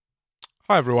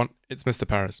Hi everyone, it's Mr.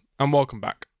 Perez, and welcome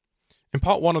back. In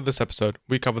part 1 of this episode,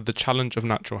 we covered the challenge of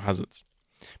natural hazards.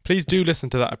 Please do listen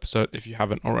to that episode if you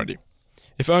haven't already,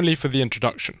 if only for the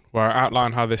introduction, where I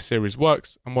outline how this series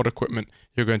works and what equipment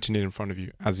you're going to need in front of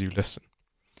you as you listen.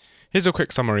 Here's a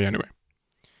quick summary anyway.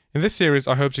 In this series,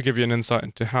 I hope to give you an insight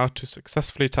into how to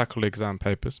successfully tackle exam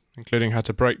papers, including how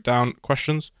to break down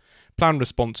questions, plan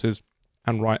responses,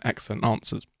 and write excellent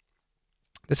answers.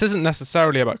 This isn't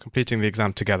necessarily about completing the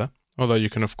exam together, although you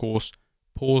can of course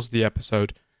pause the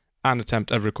episode and attempt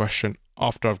every question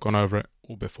after I've gone over it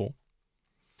or before.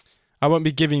 I won't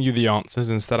be giving you the answers,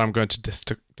 instead I'm going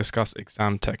to discuss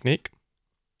exam technique.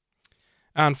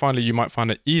 And finally, you might find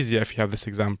it easier if you have this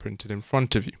exam printed in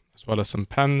front of you, as well as some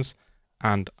pens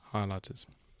and highlighters.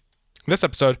 In this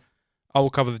episode, I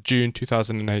will cover the June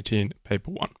 2018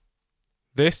 paper 1.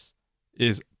 This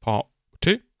is part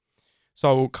 2, so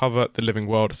I will cover the living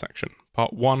world section.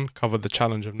 Part 1 covered the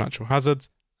challenge of natural hazards,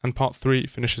 and part 3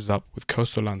 finishes up with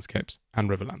coastal landscapes and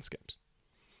river landscapes.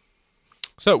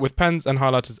 So, with pens and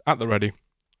highlighters at the ready,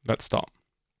 let's start.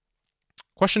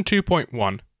 Question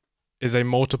 2.1 is a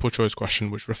multiple choice question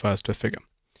which refers to a figure.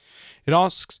 It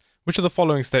asks which of the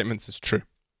following statements is true.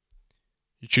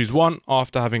 You choose one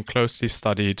after having closely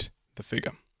studied the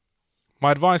figure.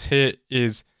 My advice here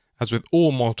is, as with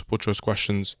all multiple choice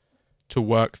questions, to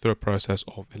work through a process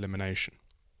of elimination.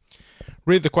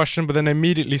 Read the question, but then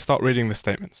immediately start reading the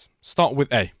statements. Start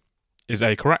with A. Is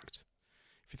A correct?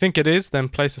 If you think it is, then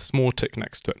place a small tick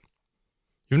next to it.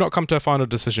 You've not come to a final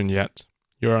decision yet.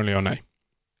 You're only on A.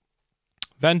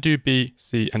 Then do B,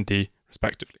 C, and D,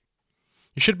 respectively.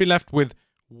 You should be left with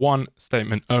one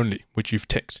statement only, which you've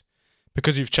ticked,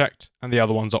 because you've checked and the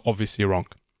other ones are obviously wrong.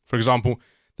 For example,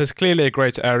 there's clearly a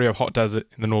greater area of hot desert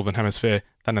in the northern hemisphere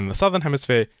than in the southern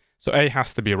hemisphere, so A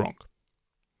has to be wrong.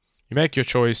 You make your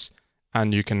choice,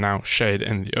 and you can now shade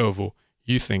in the oval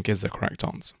you think is the correct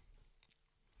answer.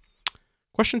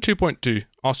 Question 2.2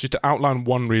 asks you to outline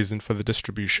one reason for the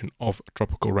distribution of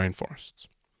tropical rainforests.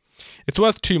 It's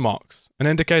worth 2 marks, an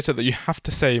indicator that you have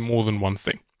to say more than one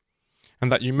thing,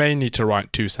 and that you may need to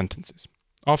write 2 sentences.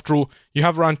 After all, you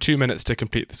have around 2 minutes to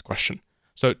complete this question,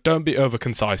 so don't be over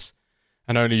concise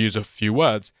and only use a few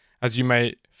words, as you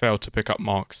may fail to pick up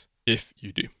marks if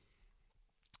you do.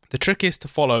 The trick is to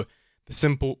follow the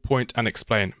simple point and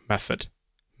explain method.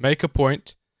 Make a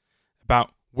point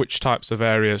about which types of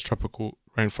areas tropical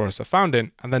rainforests are found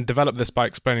in, and then develop this by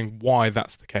explaining why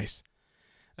that's the case.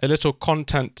 A little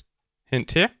content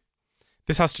hint here.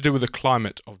 This has to do with the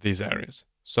climate of these areas,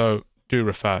 so do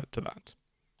refer to that.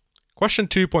 Question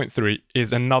 2.3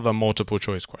 is another multiple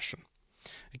choice question.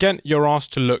 Again, you're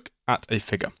asked to look at a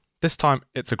figure. This time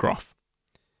it's a graph.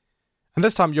 And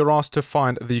this time you're asked to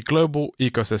find the global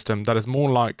ecosystem that is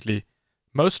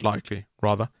most likely,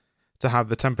 to have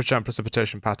the temperature and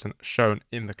precipitation pattern shown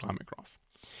in the climate graph.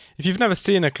 If you've never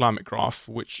seen a climate graph,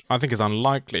 which I think is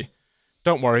unlikely,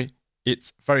 don't worry,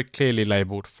 it's very clearly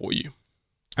labelled for you.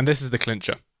 And this is the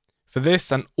clincher. For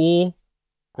this and all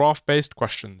graph-based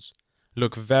questions,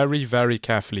 look very, very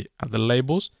carefully at the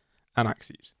labels and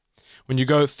axes. When you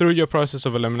go through your process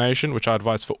of elimination, which I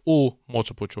advise for all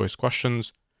multiple choice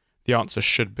questions, the answer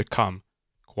should become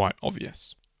quite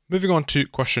obvious. Moving on to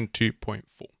question 2.4.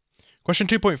 Question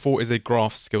 2.4 is a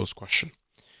graph skills question.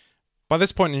 By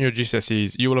this point in your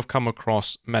GCSEs, you will have come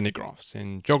across many graphs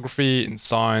in geography, in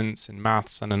science, in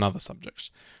maths, and in other subjects.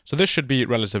 So this should be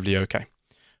relatively okay.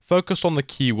 Focus on the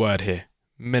key word here,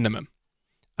 minimum.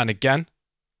 And again,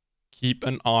 keep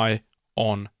an eye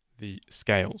on the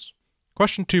scales.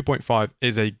 Question 2.5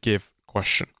 is a give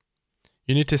question.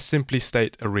 You need to simply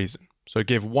state a reason. So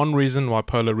give one reason why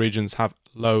polar regions have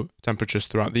low temperatures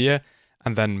throughout the year,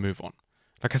 and then move on.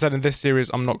 Like I said, in this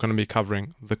series, I'm not going to be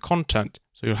covering the content,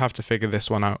 so you'll have to figure this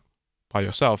one out by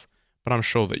yourself, but I'm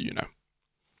sure that you know.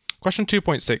 Question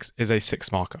 2.6 is a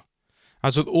 6-marker.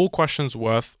 As with all questions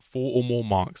worth 4 or more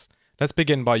marks, let's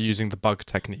begin by using the bug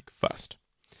technique first.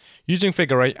 Using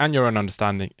figure 8 and your own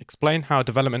understanding, explain how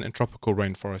development in tropical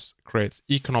rainforests creates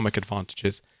economic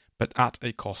advantages, but at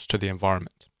a cost to the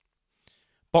environment.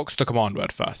 Box the command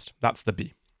word first, that's the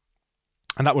B.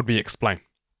 And that would be explain.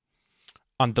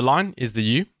 Underline is the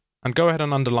U, and go ahead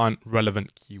and underline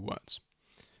relevant keywords.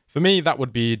 For me, that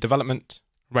would be development,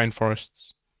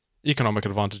 rainforests, economic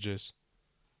advantages,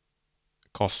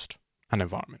 cost, and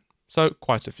environment. So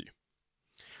quite a few.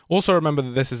 Also remember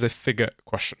that this is a figure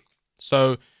question,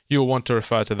 so you'll want to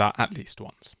refer to that at least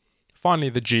once. Finally,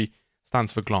 the G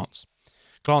stands for glance.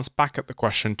 Glance back at the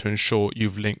question to ensure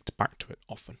you've linked back to it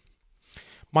often.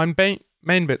 My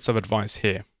main bits of advice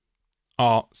here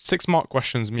are 6-mark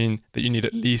questions mean that you need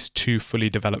at least 2 fully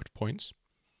developed points.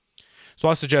 So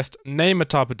I suggest name a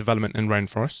type of development in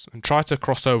rainforests and try to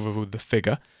cross over with the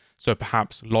figure, so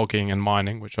perhaps logging and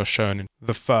mining, which are shown in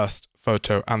the first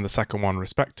photo and the second one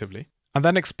respectively, and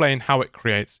then explain how it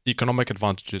creates economic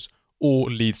advantages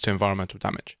or leads to environmental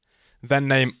damage. Then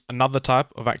name another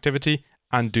type of activity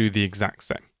and do the exact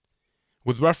same.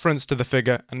 With reference to the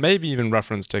figure and maybe even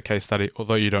reference to a case study,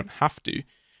 although you don't have to,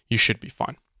 you should be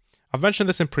fine. I've mentioned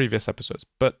this in previous episodes,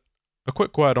 but a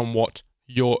quick word on what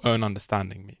your own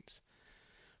understanding means.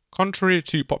 Contrary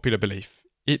to popular belief,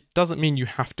 it doesn't mean you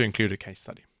have to include a case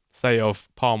study, say of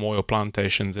palm oil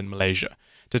plantations in Malaysia,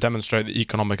 to demonstrate the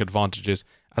economic advantages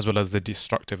as well as the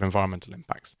destructive environmental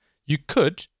impacts. You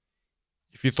could,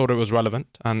 if you thought it was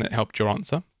relevant and it helped your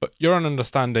answer, but your own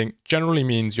understanding generally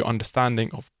means your understanding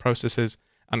of processes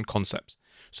and concepts.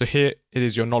 So here it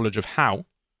is your knowledge of how,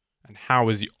 and how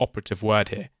is the operative word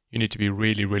here. You need to be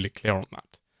really, really clear on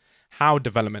that. How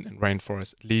development in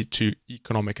rainforests lead to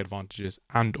economic advantages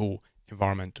and or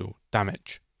environmental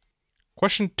damage.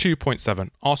 Question 2.7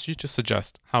 asks you to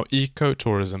suggest how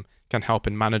ecotourism can help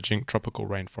in managing tropical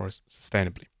rainforests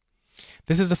sustainably.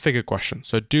 This is a figure question,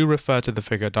 so do refer to the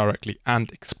figure directly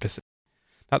and explicitly.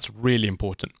 That's really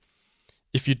important.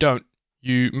 If you don't,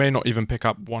 you may not even pick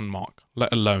up 1 mark,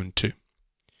 let alone 2.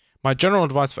 My general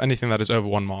advice for anything that is over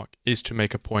 1 mark is to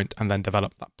make a point and then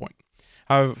develop that point.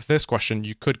 However, for this question,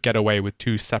 you could get away with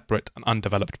 2 separate and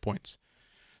undeveloped points.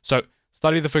 So,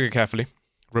 study the figure carefully,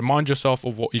 remind yourself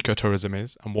of what ecotourism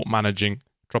is and what managing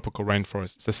tropical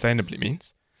rainforests sustainably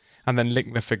means, and then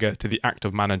link the figure to the act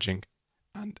of managing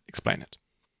and explain it.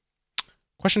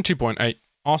 Question 2.8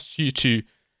 asks you to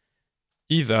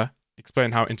either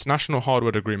explain how international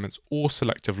hardwood agreements or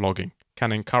selective logging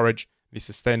can encourage the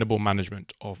sustainable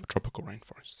management of tropical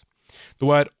rainforests. The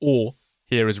word "or"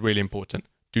 here is really important.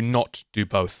 Do not do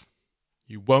both.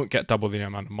 You won't get double the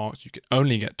amount of marks, you can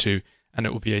only get 2, and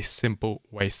it will be a simple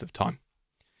waste of time.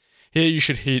 Here you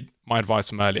should heed my advice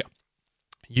from earlier.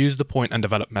 Use the point and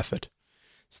develop method.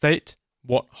 State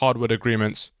what hardwood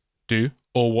agreements do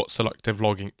or what selective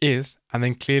logging is, and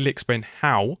then clearly explain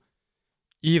how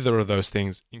either of those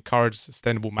things encourage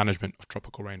sustainable management of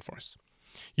tropical rainforests.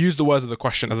 Use the words of the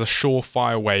question as a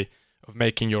surefire way of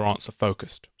making your answer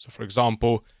focused. So for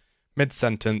example,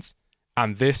 mid-sentence,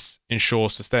 and this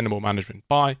ensures sustainable management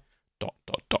by ...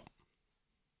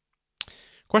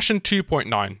 Question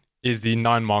 2.9 is the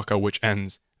 9 marker which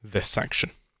ends this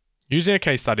section. Using a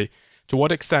case study, to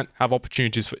what extent have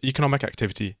opportunities for economic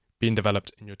activity been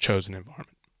developed in your chosen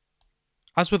environment?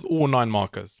 As with all 9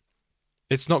 markers,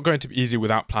 it's not going to be easy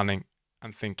without planning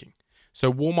and thinking. So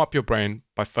warm up your brain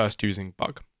by first using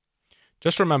bug.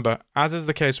 Just remember, as is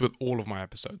the case with all of my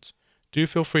episodes, do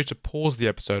feel free to pause the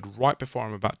episode right before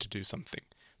I'm about to do something,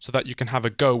 so that you can have a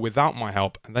go without my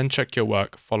help and then check your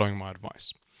work following my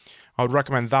advice. I would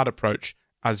recommend that approach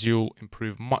as you'll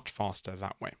improve much faster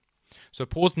that way. So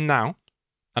pause now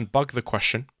and bug the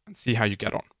question and see how you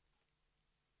get on.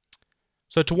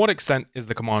 So to what extent is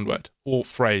the command word, or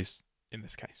phrase in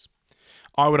this case?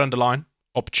 I would underline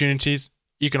opportunities,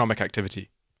 economic activity,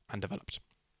 and developed.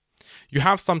 You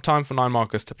have some time for 9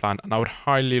 markers to plan, and I would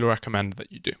highly recommend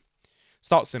that you do.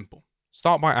 Start simple.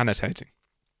 Start by annotating.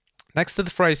 Next to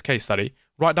the phrase case study,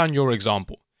 write down your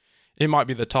example. It might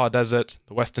be the Thar Desert,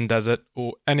 the Western Desert,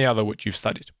 or any other which you've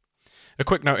studied. A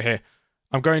quick note here,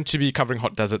 I'm going to be covering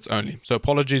hot deserts only, so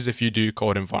apologies if you do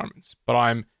cold environments, but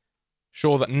I'm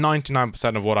sure that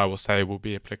 99% of what I will say will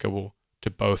be applicable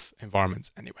to both environments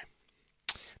anyway.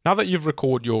 Now that you've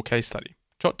recorded your case study,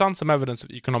 jot down some evidence of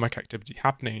economic activity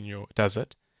happening in your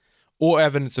desert, or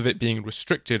evidence of it being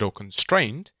restricted or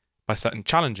constrained by certain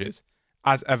challenges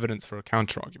as evidence for a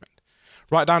counter-argument.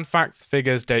 Write down facts,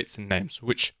 figures, dates, and names,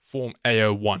 which form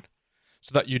AO1,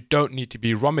 so that you don't need to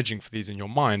be rummaging for these in your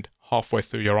mind halfway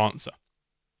through your answer.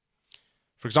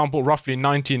 For example, roughly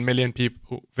 19 million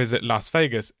people visit Las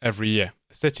Vegas every year,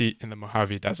 a city in the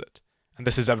Mojave Desert, and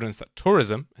this is evidence that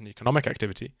tourism and economic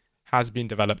activity has been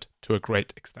developed to a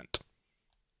great extent.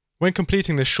 When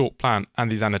completing this short plan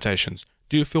and these annotations,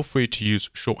 do feel free to use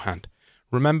shorthand.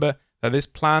 Remember that this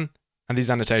plan and these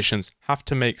annotations have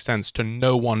to make sense to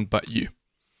no one but you.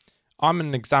 I'm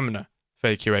an examiner for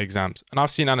AQA exams, and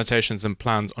I've seen annotations and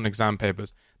plans on exam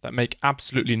papers that make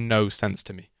absolutely no sense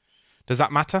to me. Does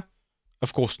that matter?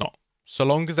 Of course not. So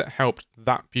long as it helped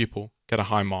that pupil get a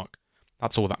high mark,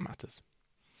 that's all that matters.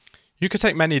 You could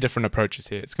take many different approaches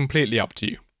here, it's completely up to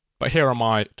you. But here are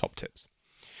my top tips.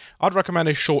 I'd recommend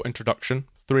a short introduction,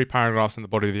 3 paragraphs in the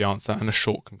body of the answer, and a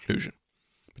short conclusion.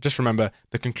 But just remember,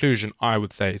 the conclusion, I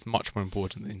would say, is much more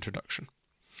important than the introduction.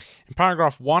 In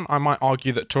paragraph 1, I might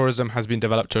argue that tourism has been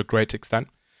developed to a great extent,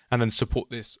 and then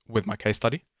support this with my case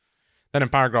study. Then in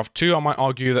paragraph 2, I might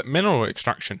argue that mineral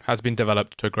extraction has been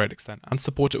developed to a great extent and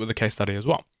support it with a case study as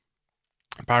well.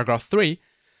 In paragraph 3,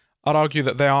 I'd argue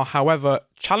that there are, however,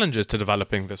 challenges to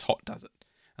developing this hot desert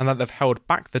and that they've held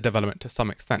back the development to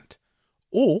some extent.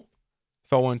 Or,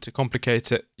 if I want to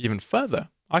complicate it even further,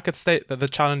 I could state that the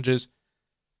challenges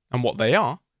and what they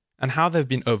are and how they've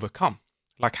been overcome,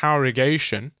 like how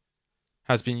irrigation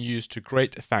has been used to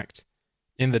great effect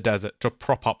in the desert to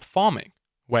prop up farming,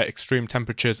 where extreme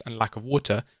temperatures and lack of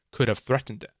water could have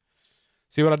threatened it.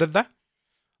 See what I did there?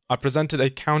 I presented a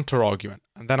counter-argument,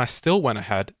 and then I still went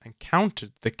ahead and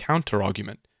countered the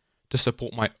counter-argument to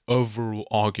support my overall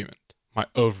argument, my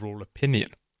overall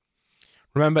opinion.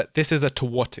 Remember, this is a to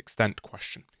what extent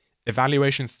question.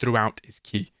 Evaluation throughout is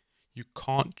key. You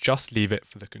can't just leave it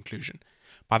for the conclusion.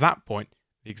 By that point,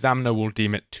 the examiner will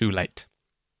deem it too late.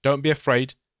 Don't be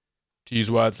afraid to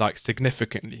use words like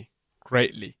significantly,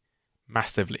 greatly,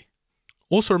 massively.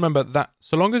 Also remember that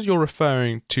so long as you're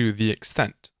referring to the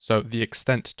extent, so the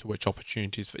extent to which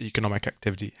opportunities for economic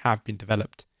activity have been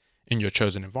developed in your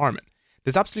chosen environment,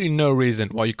 there's absolutely no reason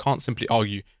why you can't simply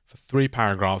argue for 3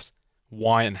 paragraphs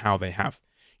why and how they have.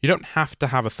 You don't have to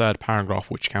have a third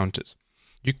paragraph which counters.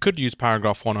 You could use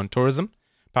paragraph 1 on tourism,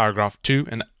 paragraph 2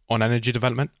 on energy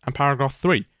development, and paragraph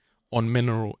 3 on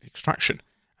mineral extraction,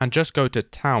 and just go to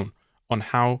town on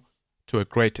how, to a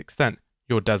great extent,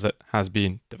 your desert has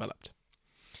been developed.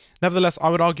 Nevertheless, I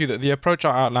would argue that the approach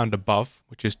I outlined above,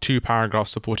 which is 2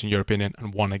 paragraphs supporting your opinion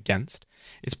and 1 against,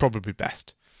 is probably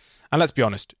best. And let's be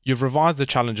honest, you've revised the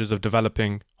challenges of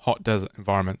developing hot desert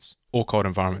environments or cold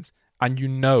environments, and you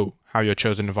know how your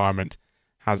chosen environment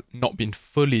has not been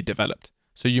fully developed,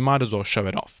 so you might as well show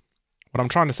it off. What I'm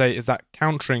trying to say is that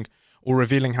countering or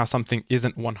revealing how something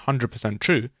isn't 100%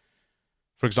 true,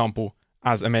 for example,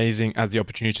 as amazing as the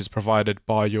opportunities provided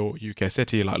by your UK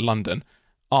city like London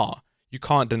are, you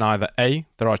can't deny that A,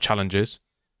 there are challenges,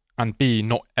 and B,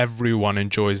 not everyone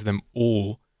enjoys them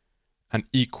all and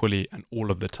equally and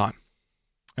all of the time.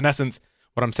 In essence,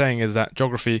 what I'm saying is that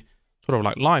geography, sort of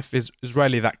like life, is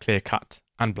rarely that clear-cut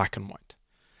and black and white.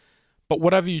 But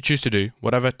whatever you choose to do,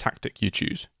 whatever tactic you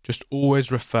choose, just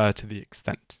always refer to the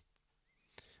extent.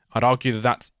 I'd argue that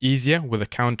that's easier with a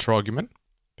counter-argument,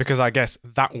 because I guess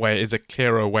that way is a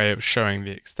clearer way of showing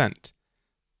the extent.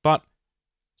 But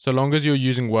so long as you're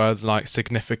using words like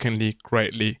significantly,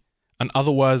 greatly, and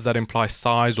other words that imply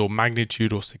size or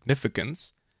magnitude or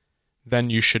significance, then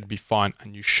you should be fine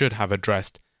and you should have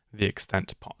addressed the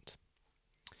extent part.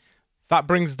 That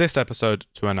brings this episode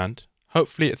to an end.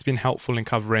 Hopefully it's been helpful in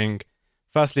covering,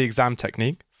 firstly, exam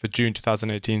technique for June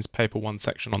 2018's Paper 1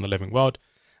 section on the living world,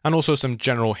 and also some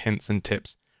general hints and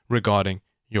tips regarding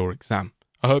your exam.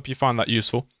 I hope you found that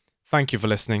useful. Thank you for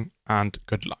listening and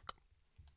good luck.